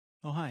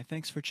Oh, hi,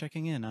 thanks for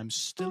checking in. I'm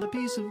still a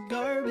piece of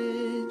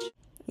garbage.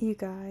 You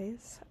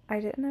guys, I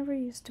didn't ever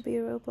used to be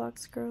a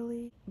Roblox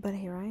girly, but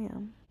here I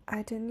am.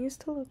 I didn't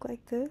used to look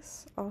like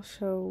this. I'll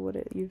show what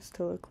it used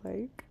to look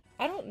like.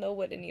 I don't know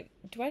what it need.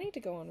 Do I need to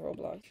go on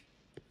Roblox?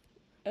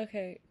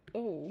 Okay.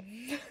 Oh.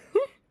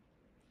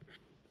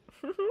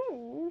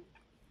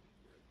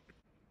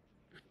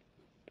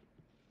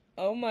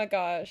 Oh my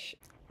gosh.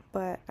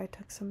 But I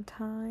took some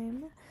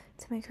time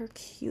to make her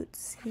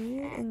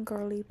cutesy and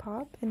girly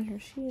pop, and here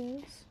she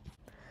is.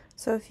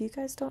 So if you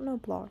guys don't know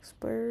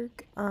Bloxburg,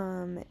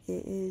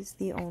 it is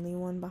the only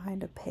one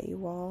behind a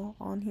paywall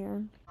on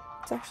here.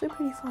 It's actually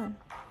pretty fun.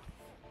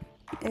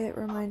 It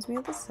reminds me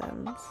of The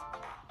Sims.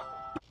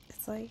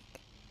 It's like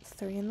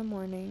 3 in the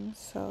morning,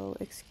 so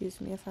excuse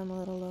me if I'm a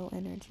little low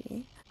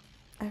energy.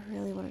 I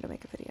really wanted to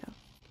make a video.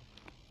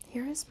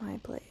 Here is my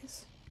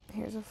place.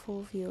 Here's a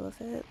full view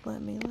of it.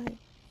 Let me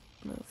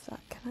move that.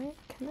 Can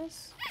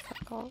this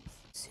fuck off?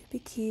 Super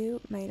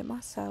cute, made it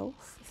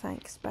myself.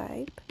 Thanks,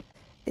 babe.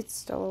 It's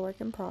still a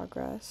work in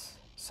progress.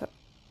 So,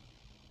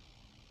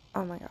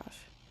 oh my gosh,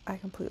 I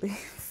completely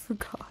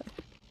forgot.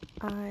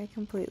 I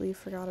completely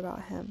forgot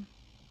about him.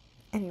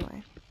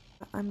 Anyway,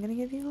 I'm gonna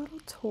give you a little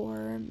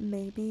tour.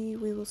 Maybe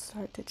we will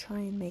start to try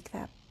and make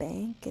that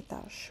bank, get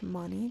that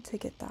shmoney to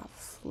get that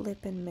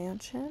flippin'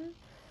 mansion.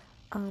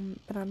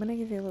 But I'm gonna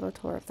give you a little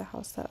tour of the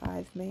house that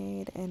I've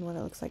made and what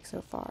it looks like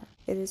so far.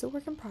 It is a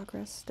work in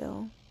progress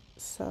still,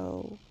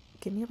 so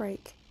give me a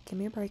break. Give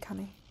me a break,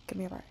 honey. Give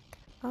me a break.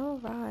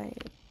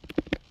 Alright.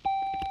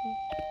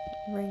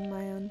 Ring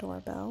my own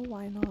doorbell,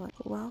 why not?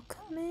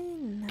 Welcome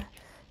in.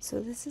 So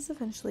this is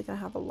eventually gonna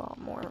have a lot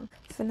more.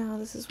 For now,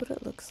 this is what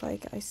it looks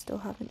like. I still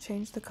haven't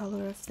changed the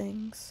color of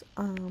things.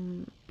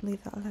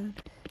 Leave that alone.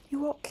 You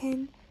walk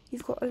in,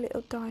 you've got a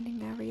little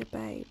dining area,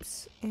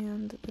 babes,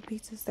 and the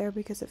pizza's there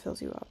because it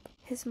fills you up.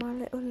 Here's my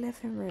little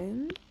living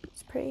room.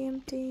 It's pretty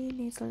empty,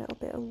 needs a little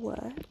bit of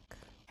work.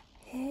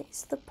 Here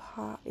is the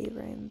party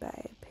room,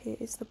 babe. Here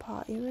is the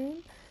party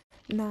room.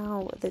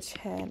 Now the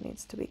chair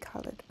needs to be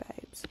coloured,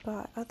 babes,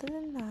 but other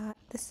than that,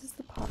 this is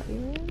the party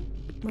room.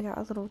 We got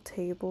a little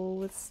table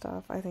with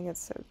stuff. I think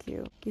it's so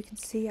cute. You can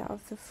see out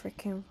of the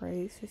freaking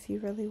roof if you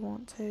really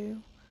want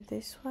to.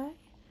 This way,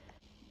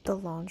 the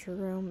laundry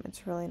room.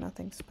 It's really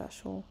nothing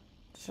special.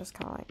 It's just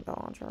kind of like the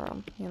laundry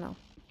room, you know.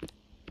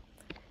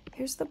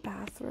 Here's the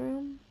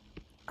bathroom.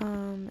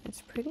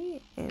 It's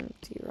pretty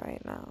empty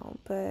right now,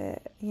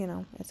 but you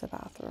know, it's a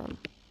bathroom.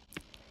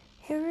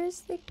 Here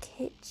is the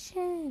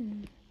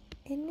kitchen.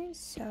 Isn't it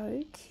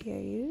so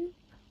cute?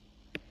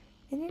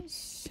 Isn't it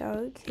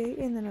so cute?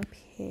 And then up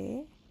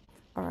here,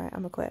 alright,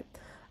 I'm gonna quit.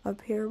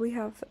 Up here we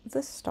have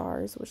the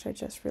stars, which I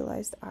just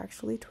realized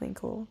actually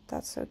twinkle.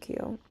 That's so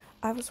cute.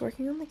 I was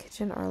working on the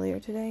kitchen earlier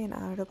today and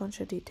added a bunch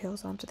of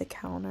details onto the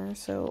counter,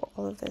 so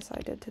all of this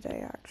I did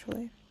today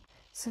actually.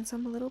 Since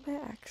I'm a little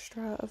bit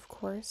extra, of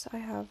course, I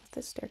have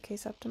the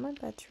staircase up to my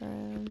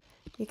bedroom.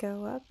 You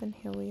go up and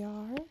here we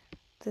are.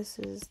 This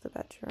is the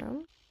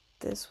bedroom.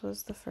 This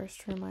was the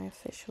first room I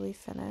officially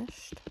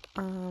finished,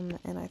 and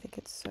I think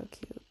it's so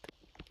cute.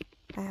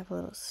 I have a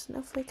little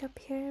snowflake up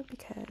here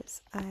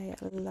because I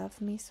love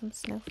me some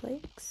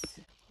snowflakes.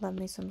 Love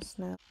me some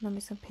snow. Love me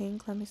some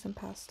pink, love me some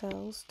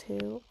pastels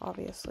too,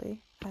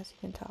 obviously, as you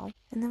can tell.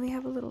 And then we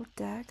have a little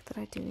deck that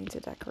I do need to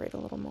decorate a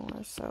little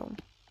more, so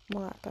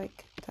we'll act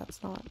like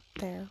that's not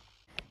there.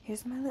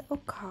 Here's my little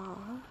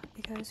car.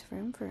 It goes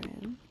vroom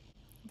vroom.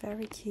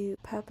 Very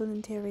cute. Purple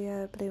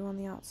interior, blue on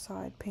the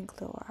outside, pink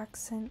little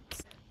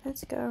accents.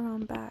 Let's go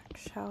around back,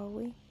 shall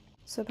we?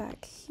 So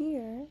back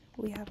here,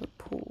 we have a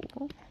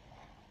pool.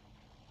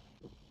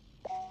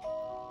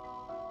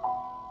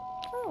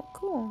 Oh,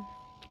 cool.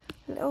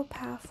 A little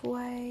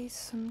pathway,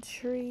 some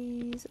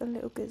trees, a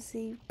little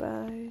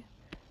gazebo,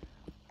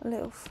 a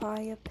little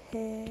fire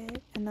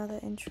pit, another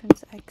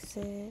entrance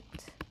exit.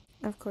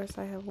 Of course,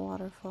 I have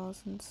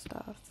waterfalls and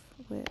stuff,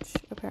 which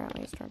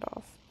apparently is turned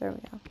off. There we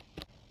go.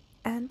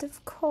 And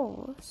of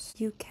course,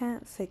 you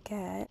can't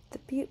forget the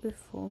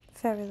beautiful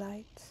fairy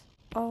lights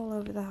all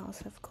over the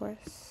house, of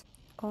course.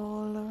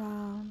 All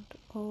around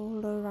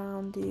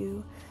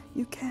you.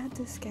 You can't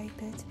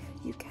escape it.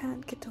 You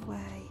can't get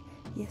away.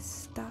 You're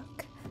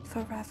stuck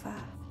forever.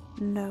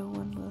 No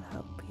one will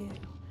help you.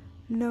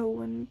 No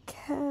one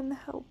can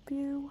help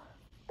you.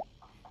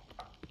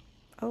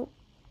 Oh.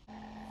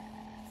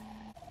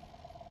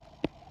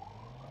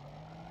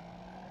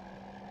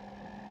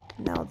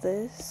 Now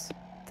this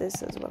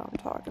is what I'm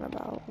talking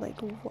about. Like,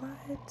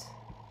 what?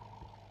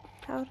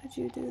 How did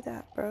you do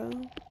that, bro?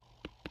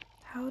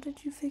 How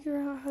did you figure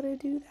out how to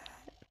do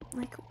that?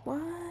 Like,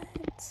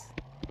 what?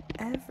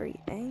 Every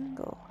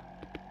angle.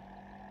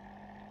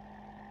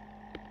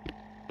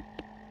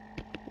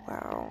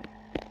 Wow.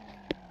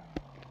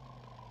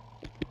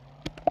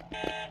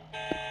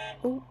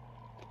 Oh,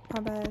 my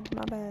bad.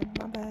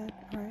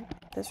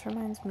 Alright. This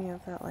reminds me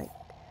of that, like,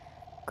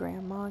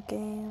 grandma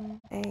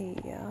game. Hey,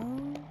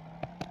 yo.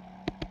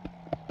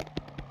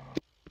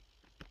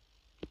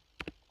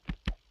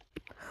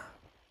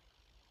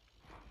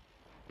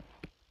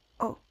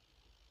 Oh.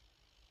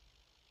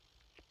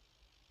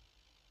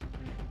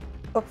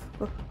 Oh,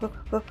 oh, oh,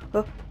 oh,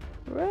 oh.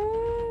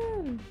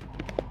 Run!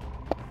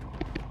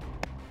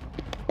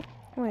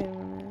 Wait a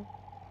minute.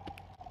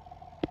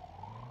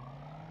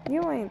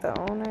 You ain't the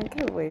owner.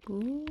 Get away.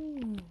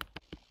 Ooh.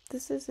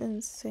 This is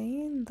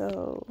insane,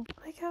 though.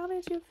 Like, how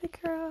did you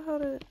figure out how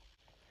to...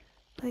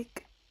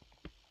 Like...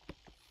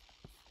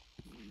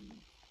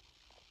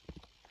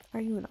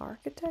 Are you an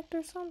architect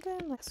or something?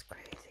 That's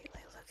crazy.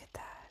 Like, look at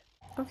that.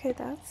 Okay,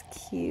 that's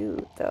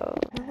cute, though.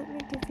 Now let me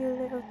give you a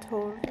little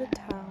tour of the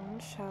town,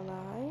 shall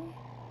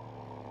I?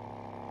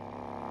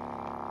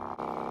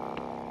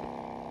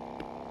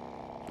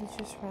 You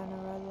just ran a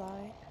red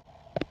light.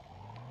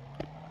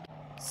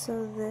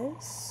 So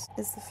this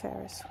is the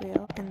Ferris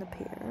wheel in the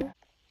pier.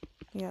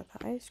 You got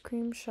the ice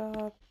cream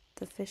shop,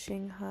 the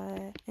fishing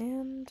hut,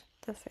 and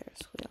the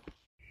Ferris wheel.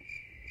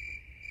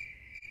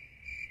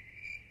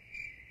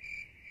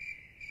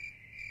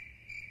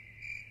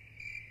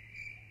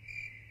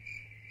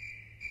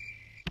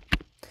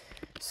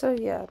 So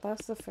yeah,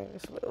 that's the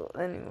Ferris wheel.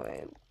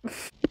 Anyway.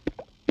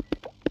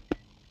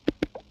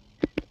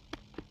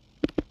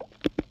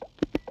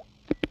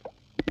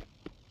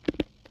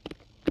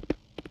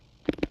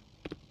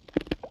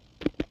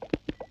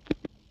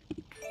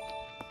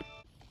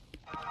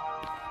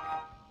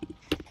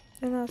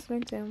 And that's an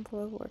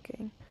example of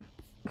working.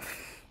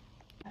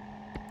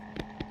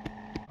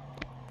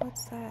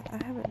 What's that?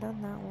 I haven't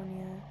done that one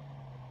yet.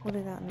 We'll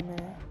do that in a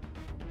minute.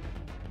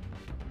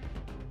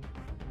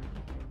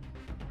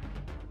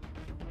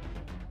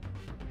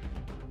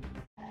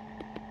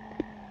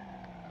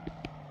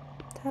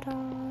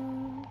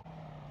 Ta-da!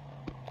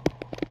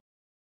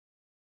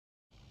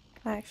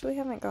 I actually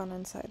haven't gone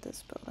inside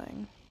this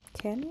building.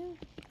 Can you?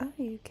 Oh,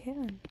 you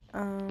can.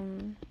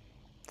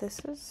 This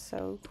is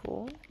so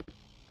cool.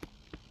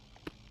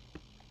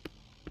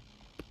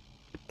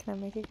 Can I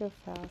make it go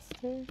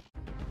faster?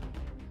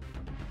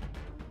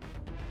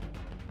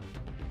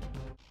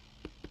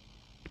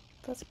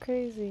 That's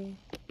crazy.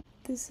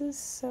 This is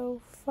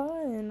so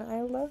fun.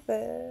 I love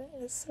it.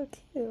 It's so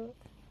cute.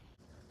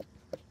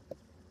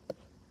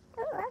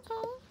 Oh,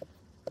 okay.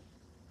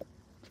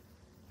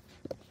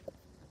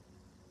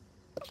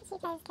 Look at you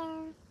guys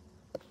go.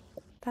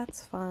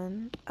 That's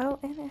fun. Oh,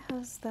 and it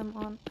has them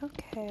on.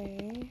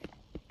 Okay.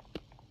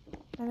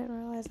 I didn't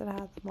realize it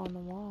had them on the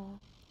wall.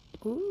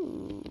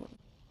 Ooh.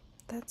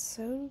 That's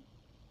so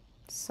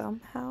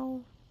somehow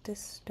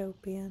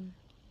dystopian.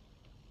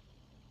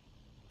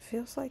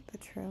 Feels like the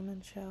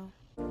Truman Show.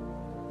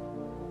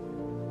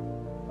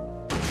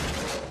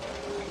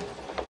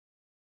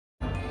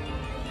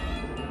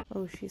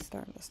 Oh, she's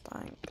starting to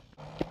stink.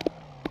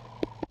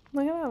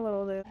 Look at that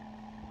little dude.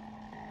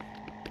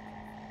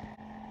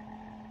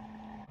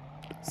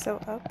 So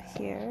up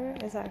here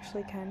is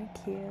actually kind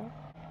of cute.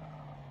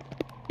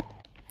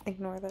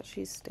 Ignore that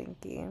she's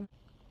stinky.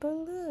 But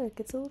look,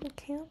 it's a little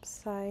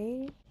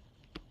campsite.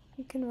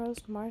 You can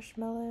roast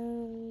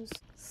marshmallows,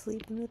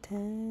 sleep in the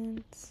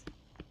tents.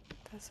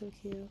 That's so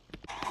cute.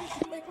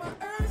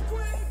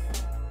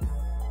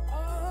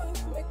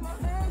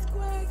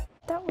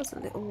 That was a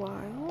little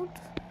wild.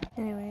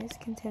 Anyways,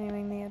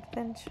 continuing the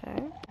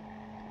adventure.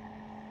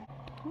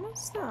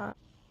 What's that?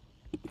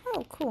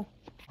 Oh, cool.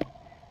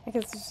 I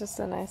guess it's just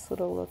a nice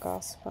little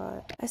look-off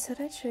spot. I said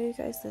I'd show you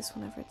guys this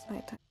whenever it's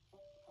nighttime.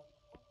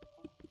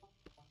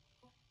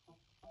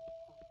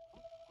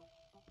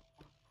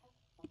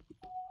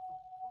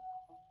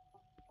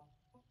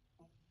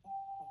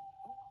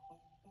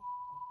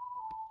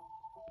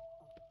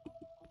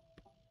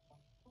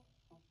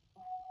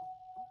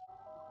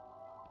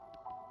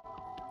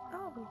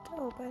 Oh,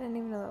 dope. I didn't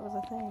even know that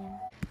was a thing.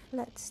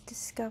 Let's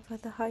discover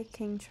the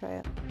hiking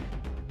trail.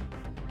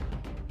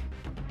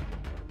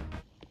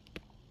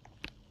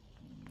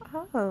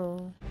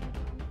 Oh.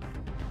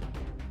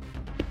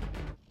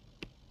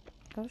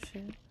 Oh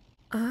shit.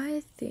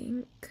 I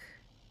think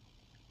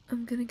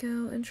I'm gonna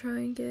go and try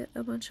and get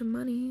a bunch of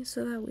money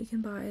so that we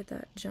can buy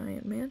that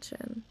giant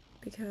mansion.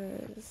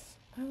 Because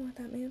I want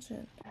that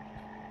mansion.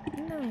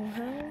 No,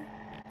 hell.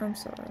 I'm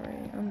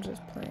sorry. I'm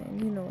just playing.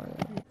 You know I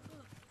love you.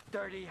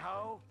 Dirty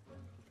hoe.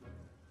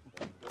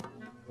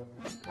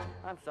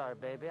 I'm sorry,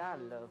 baby. I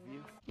love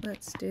you.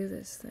 Let's do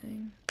this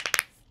thing.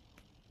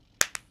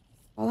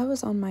 While I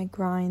was on my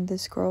grind,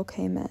 this girl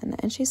came in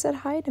and she said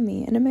hi to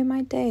me and it made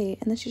my day,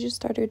 and then she just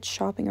started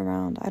shopping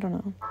around. I don't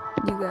know.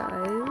 You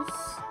guys,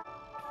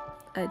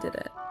 I did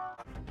it.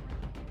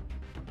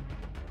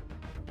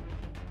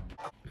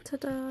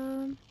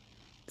 Ta-da!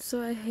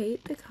 So I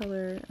hate the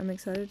color. I'm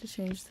excited to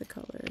change the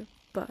color,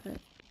 but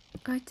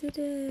I did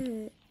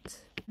it.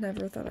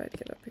 Never thought I'd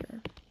get up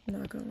here.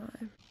 Not gonna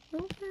lie.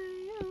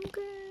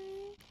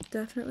 Okay.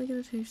 Definitely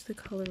gonna change the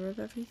color of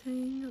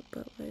everything,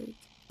 but like,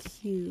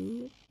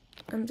 cute.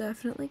 I'm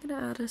definitely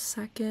gonna add a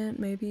second,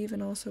 maybe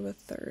even also a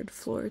third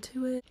floor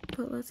to it,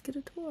 but let's get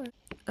a tour.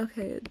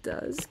 Okay, it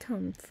does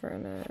come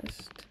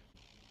furnished.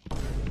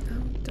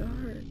 How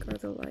dark. Are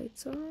the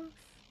lights off?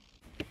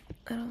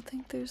 I don't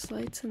think there's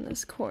lights in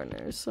this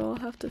corner, so I'll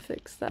have to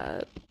fix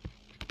that.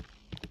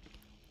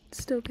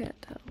 Still can't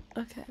tell.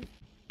 Okay.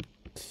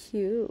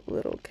 Cute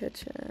little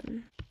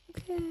kitchen.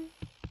 Okay.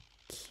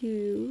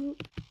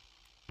 Cute.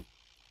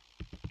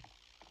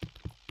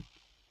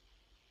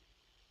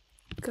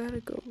 Got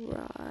a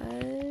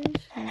garage.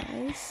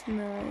 Nice,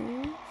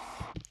 nice.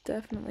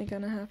 Definitely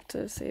gonna have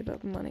to save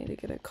up money to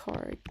get a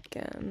car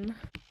again.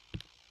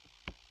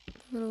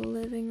 Little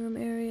living room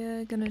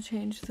area. Gonna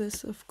change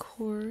this, of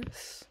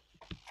course.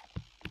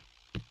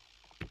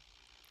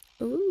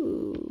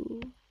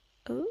 Ooh.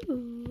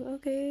 Ooh,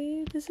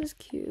 okay. This is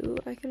cute.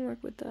 I can work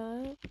with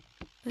that.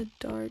 A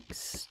dark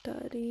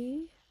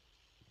study.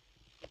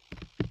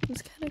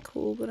 It's kind of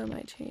cool, but I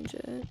might change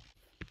it.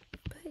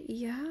 But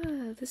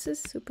yeah, this is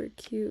super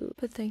cute.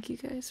 But thank you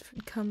guys for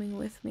coming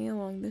with me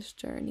along this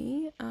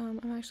journey. I'm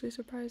actually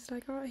surprised I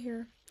got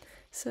here.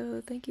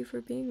 So thank you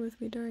for being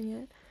with me during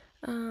it.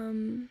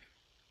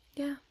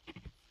 Yeah.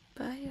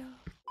 Bye, y'all.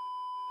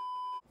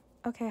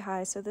 Okay,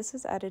 hi, so this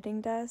is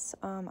editing desk.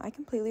 I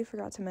completely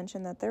forgot to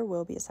mention that there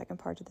will be a second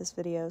part to this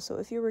video, so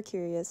if you were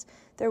curious,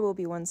 there will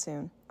be one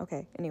soon.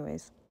 Okay,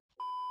 anyways.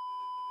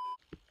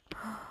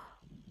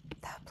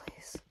 That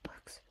place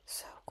looks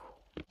so cool.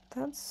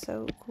 That's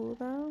so cool,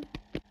 though.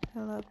 I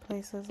love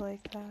places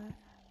like that.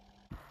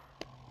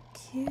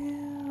 Cute.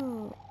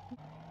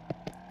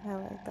 I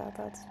like that.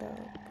 That's dope.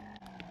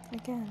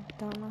 Again,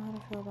 don't know how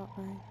to feel about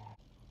mine.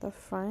 The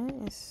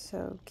front is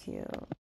so cute.